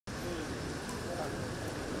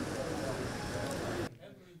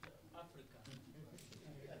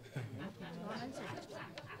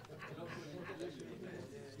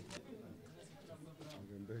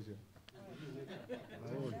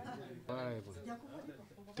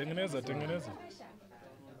Tengeneza.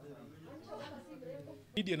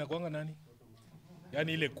 Media inakuanga nani?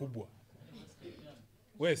 Yani ile kubwa.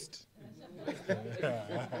 West.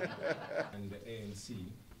 And the ANC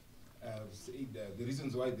said the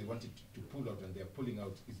reasons why they wanted to pull out and they are pulling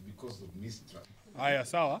out is because of mistrust. Aya,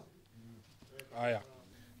 sawa. Aya.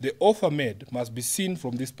 The offer made must be seen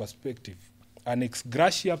from this perspective. An ex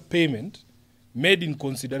gratia payment made in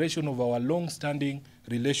consideration of our long-standing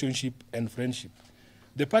relationship and friendship.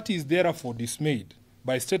 The party is therefore dismayed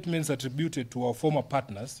by statements attributed to our former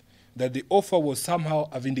partners that the offer was somehow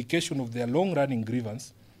a vindication of their long-running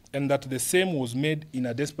grievance and that the same was made in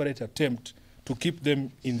a desperate attempt to keep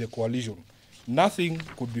them in the coalition. Nothing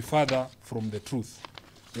could be further from the truth.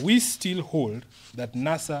 We still hold that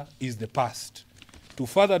NASA is the past. To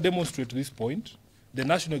further demonstrate this point, the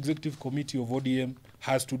National Executive Committee of ODM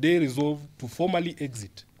has today resolved to formally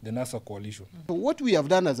exit the NASA coalition. What we have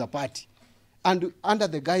done as a party, and under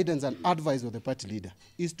the guidance and advice of the party leader,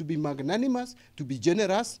 is to be magnanimous, to be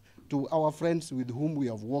generous to our friends with whom we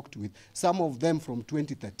have worked with, some of them from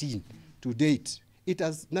 2013 to date. It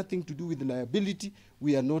has nothing to do with liability.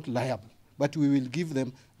 We are not liable, but we will give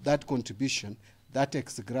them that contribution, that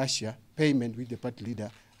ex gratia payment which the party leader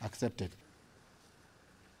accepted.